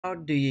How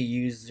do you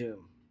use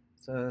Zoom?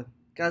 So,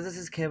 guys, this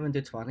is Kevin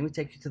Dutoit. Let me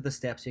take you to the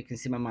steps so you can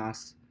see my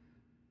mouse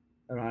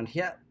around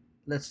here.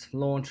 Let's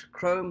launch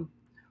Chrome.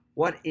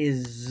 What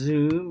is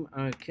Zoom?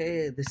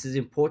 Okay, this is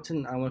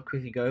important. I want to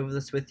quickly go over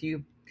this with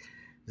you.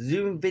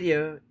 Zoom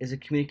Video is a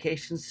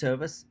communication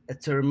service.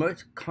 It's a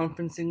remote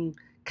conferencing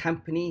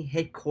company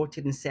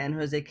headquartered in San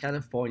Jose,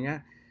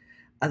 California,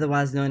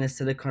 otherwise known as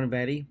Silicon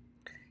Valley.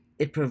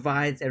 It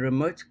provides a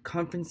remote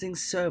conferencing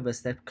service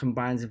that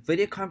combines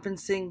video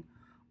conferencing,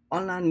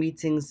 online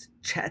meetings,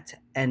 chat,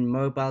 and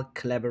mobile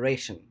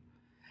collaboration.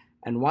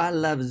 And why I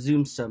love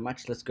Zoom so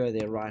much, let's go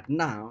there right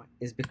now,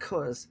 is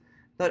because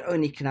not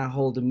only can I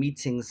hold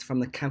meetings from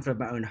the comfort of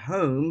my own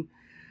home,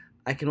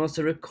 I can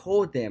also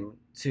record them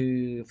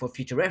for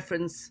future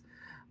reference,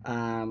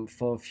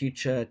 for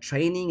future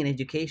training and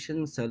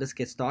education. So let's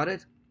get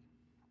started.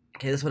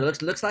 Okay, this is what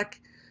it looks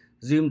like.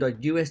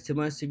 Zoom.us to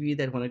most of you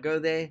that want to go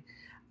there.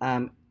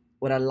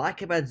 What I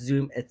like about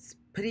Zoom, it's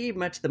pretty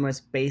much the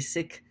most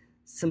basic,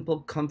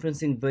 simple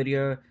conferencing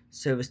video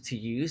service to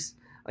use.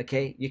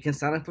 Okay, you can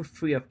sign up for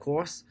free, of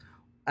course.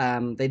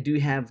 They do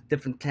have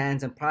different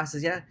plans and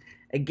prices here.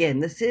 Again,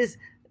 this is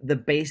the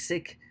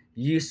basic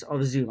use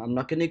of Zoom. I'm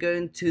not going to go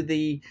into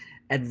the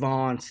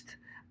advanced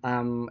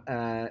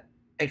elevated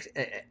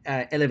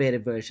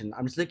version.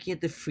 I'm just looking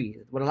at the free.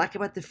 What I like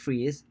about the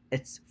free is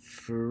it's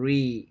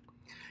free.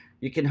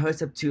 You can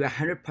host up to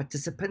 100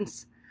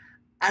 participants,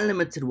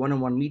 unlimited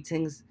one-on-one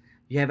meetings.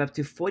 You have up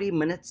to 40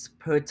 minutes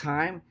per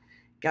time.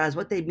 Guys,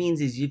 what that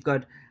means is you've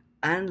got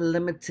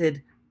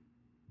unlimited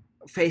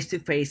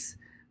face-to-face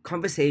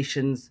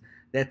conversations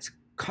that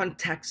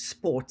contact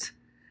sport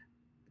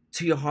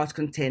to your heart's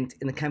content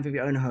in the comfort of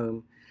your own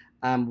home.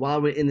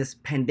 While we're in this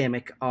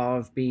pandemic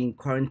of being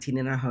quarantined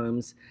in our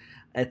homes,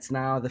 it's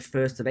now the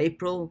 1st of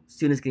April.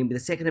 Soon it's going to be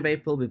the 2nd of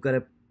April. We've got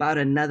about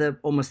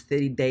another almost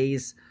 30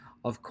 days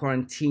of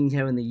quarantine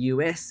here in the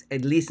US,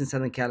 at least in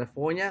Southern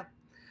California.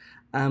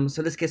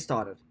 So let's get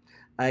started.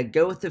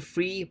 Go with the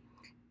free.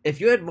 If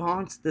you're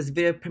advanced, this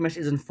video pretty much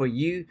isn't for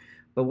you.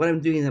 But what I'm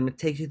doing is I'm going to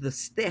take you through the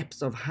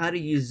steps of how to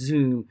use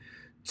Zoom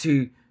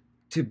to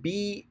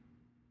be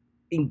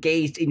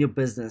engaged in your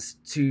business,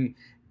 to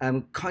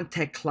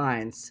contact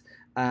clients,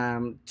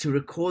 to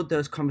record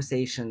those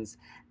conversations,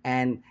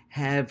 and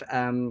have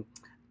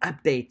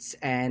updates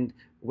and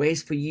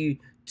ways for you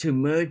to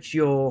merge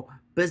your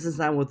business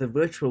now with the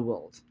virtual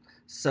world.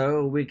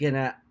 So we're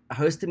gonna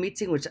host a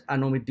meeting, which I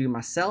normally do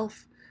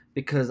myself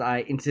because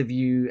I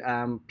interview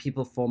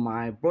people for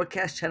my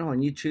broadcast channel on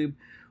YouTube.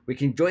 We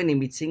can join a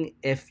meeting.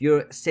 If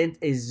you're sent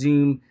a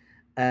Zoom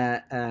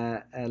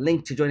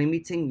link to join a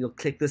meeting, you'll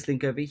click this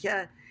link over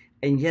here,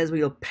 and here's where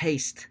you'll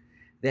paste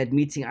that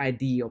meeting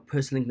ID or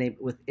personal link name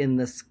within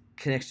this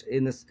connection,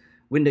 in this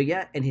window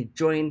here, and hit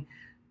join.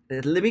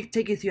 Let me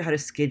take you through how to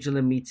schedule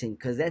a meeting,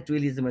 because that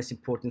really is the most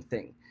important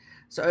thing.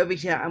 So over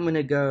here, I'm going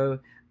to go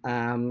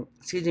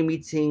schedule a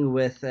meeting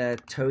with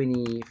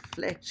Tony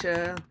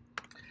Fletcher,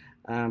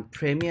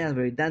 Premier. I've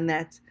already done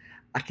that.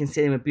 I can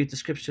send him a brief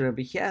description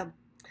over here,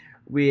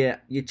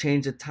 where you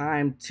change the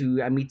time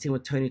to a meeting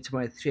with Tony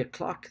tomorrow at 3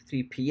 o'clock,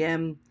 3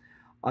 p.m.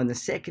 On the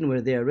 2nd,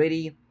 we're there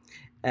already.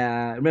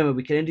 Remember,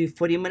 we can only do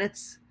 40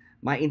 minutes.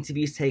 My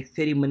interviews take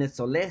 30 minutes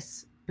or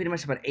less. Pretty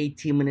much about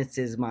 18 minutes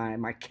is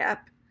my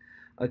cap.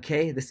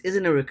 Okay, this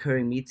isn't a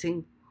recurring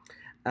meeting.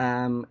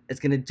 It's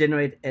going to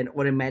generate an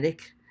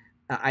automatic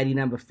ID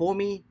number for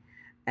me,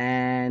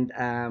 and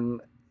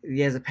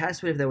there's a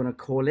password if they want to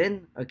call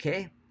in.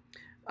 Okay,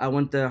 I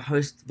want the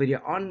host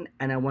video on,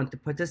 and I want the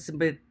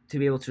participant to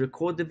be able to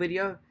record the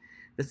video.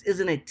 This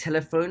isn't a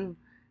telephone,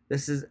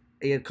 this is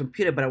a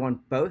computer, but I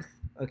want both.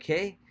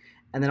 Okay,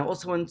 and then I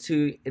also want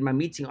to, in my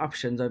meeting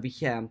options over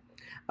here,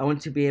 I want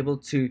to be able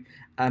to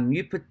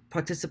mute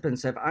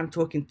participants. So if I'm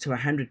talking to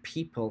 100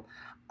 people,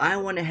 I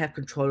want to have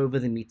control over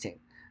the meeting.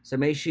 So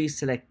make sure you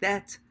select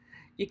that.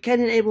 You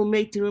can enable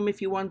meeting room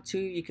if you want to.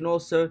 You can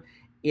also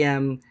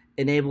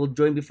enable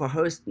join before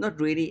host. Not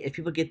really. If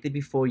people get there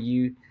before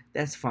you,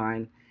 that's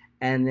fine.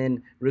 And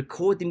then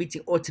record the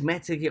meeting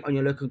automatically on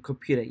your local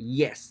computer.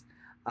 Yes,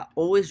 I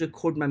always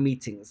record my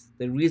meetings.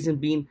 The reason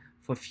being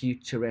for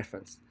future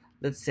reference.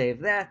 Let's save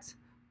that.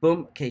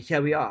 Boom. Okay,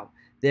 here we are.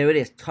 There it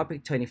is.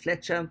 Topic Tony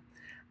Fletcher.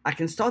 I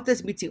can start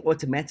this meeting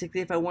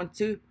automatically if I want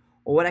to.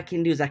 Or what I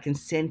can do is I can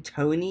send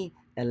Tony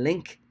a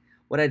link.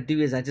 What I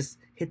do is I just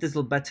hit this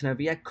little button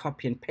over here,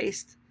 copy and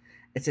paste.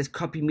 It says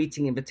copy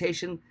meeting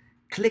invitation.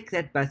 Click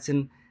that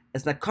button.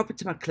 It's like copy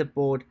to my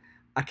clipboard.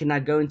 I can now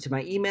go into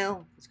my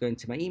email. Let's go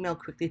into my email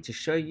quickly to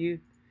show you.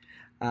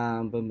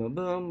 Boom, boom,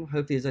 boom.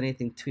 Hopefully there's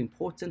anything too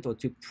important or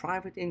too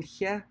private in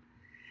here.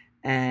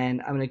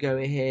 And I'm going to go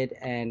ahead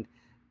and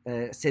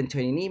send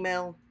Tony an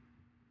email.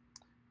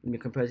 Let me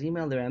compose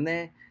email there and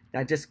there.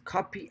 Now just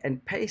copy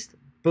and paste.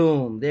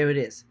 Boom, there it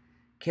is.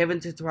 Kevin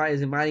Tutuai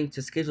is inviting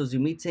to schedule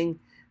Zoom meeting.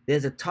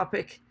 There's a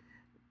topic.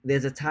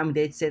 There's a time and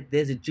date set.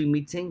 There's a Zoom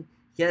meeting.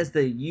 Here's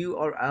the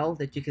URL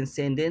that you can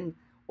send in,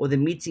 or the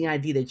meeting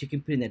ID that you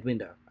can put in that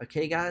window.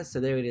 Okay, guys, so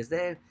there it is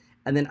there.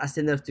 And then I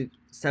send that to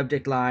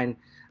subject line.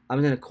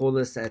 I'm going to call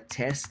this a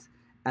test,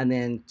 and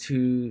then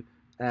to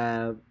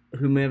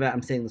whomever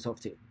I'm sending this off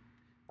to.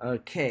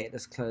 Okay,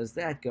 let's close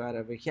that, go out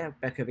over here,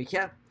 back over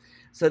here.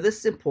 So this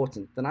is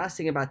important. The nice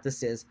thing about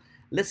this is,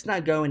 let's now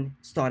go and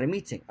start a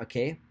meeting,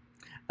 okay?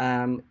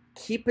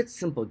 Keep it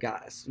simple,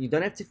 guys. You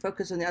don't have to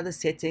focus on the other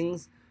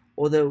settings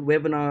or the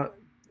webinar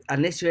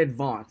unless you're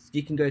advanced.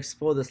 You can go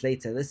explore this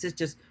later. This is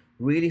just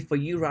really for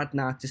you right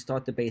now to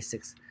start the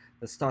basics.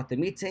 Let's start the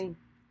meeting.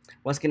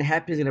 What's going to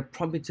happen is going to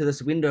prompt me to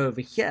this window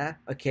over here,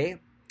 okay?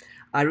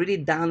 I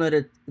already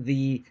downloaded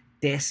the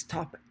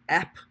desktop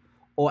app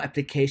or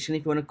application,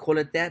 if you want to call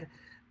it that.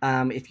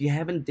 If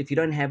you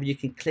don't have it, you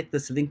can click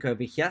this link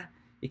over here.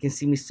 You can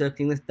see me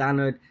circling this,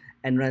 download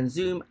and run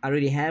Zoom. I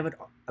already have it.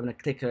 I'm going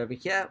to click it over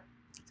here.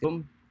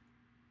 Boom.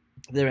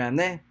 There I am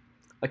there.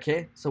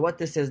 Okay, so what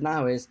this says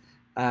now is,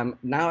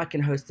 now I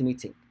can host a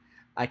meeting.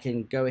 I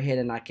can go ahead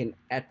and I can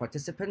add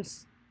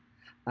participants.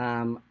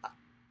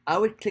 I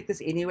would click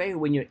this anyway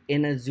when you're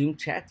in a Zoom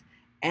chat,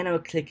 and I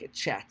would click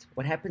chat.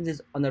 What happens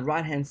is on the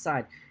right hand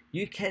side,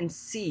 you can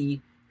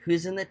see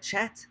who's in the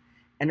chat,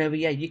 and over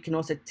here you can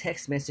also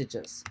text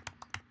messages.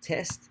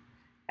 Test,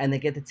 and they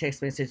get the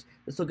text message.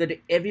 This will go to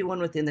everyone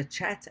within the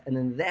chat, and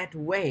then that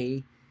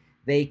way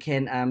they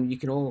can you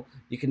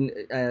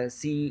can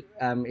see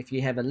if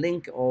you have a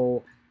link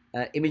or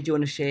image you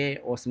want to share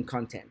or some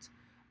content.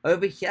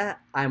 Over here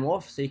I'm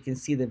off, so you can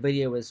see the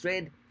video is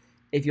red.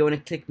 If you want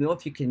to click me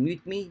off, you can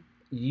mute me.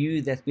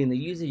 You that's being the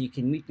user, you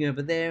can mute me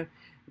over there.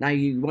 Now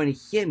you want to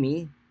hear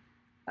me,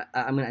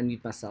 I'm going to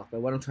unmute myself,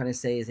 but what I'm trying to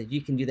say is that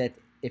you can do that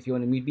if you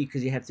want to mute me,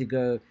 because you have to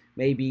go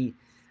maybe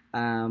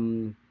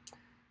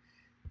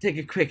take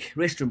a quick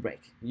restroom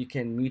break. You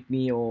can mute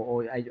me,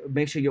 or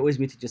make sure you're always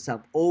muted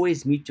yourself.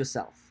 Always mute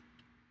yourself.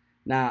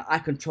 Now I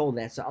control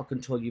that, so I'll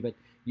control you, but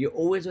you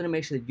always want to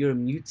make sure that you're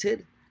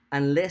muted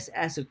unless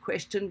asked a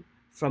question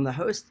from the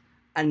host.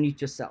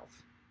 Unmute yourself.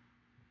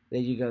 There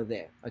you go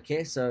there.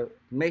 Okay, so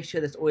make sure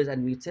that's always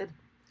unmuted.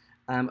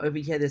 Over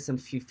here there's some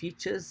few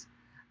features.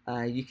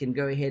 You can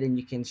go ahead and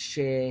you can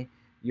share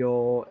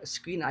your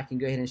screen. I can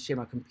go ahead and share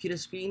my computer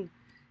screen.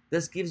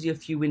 This gives you a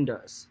few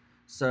windows.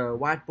 So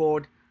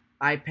whiteboard,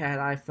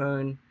 iPad,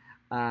 iPhone,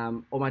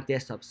 or my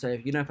desktop. So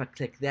if if I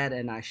click that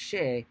and I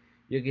share,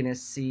 you're gonna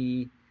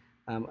see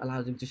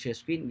allow them to share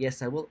screen.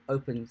 Yes, I will.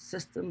 Open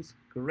systems.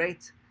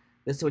 Great.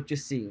 This is what you're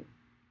seeing.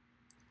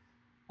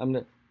 I'm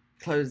gonna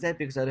close that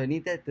because I don't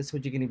need that. This is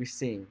what you're gonna be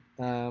seeing.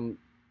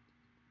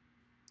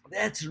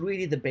 That's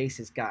really the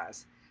basics,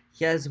 guys.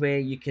 Here's where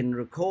you can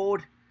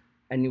record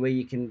and where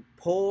you can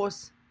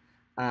pause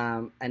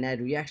and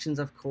add reactions,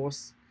 of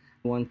course.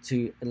 You want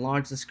to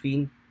enlarge the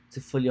screen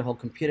to fill your whole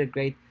computer.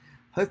 Great.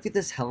 Hopefully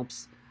this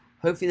helps.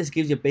 Hopefully this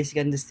gives you a basic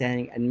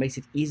understanding and makes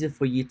it easier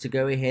for you to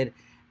go ahead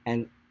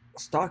and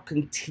start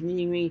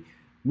continually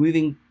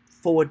moving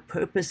forward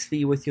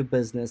purposefully with your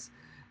business.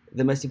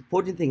 The most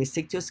important thing is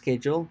stick to your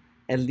schedule,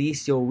 at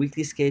least your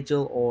weekly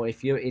schedule, or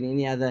if you're in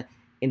any other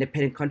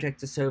independent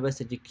contractor service,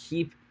 that you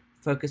keep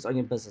focused on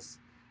your business.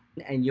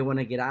 And you want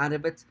to get out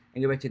of it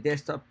and go back to your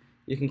desktop,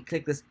 you can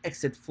click this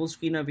exit full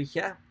screen over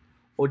here,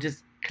 or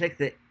just click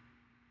the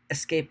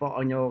escape bar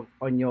on your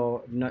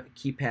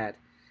keypad.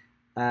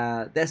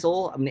 That's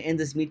all. I'm going to end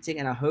this meeting,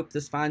 and I hope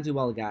this finds you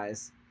well,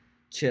 guys.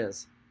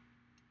 Cheers.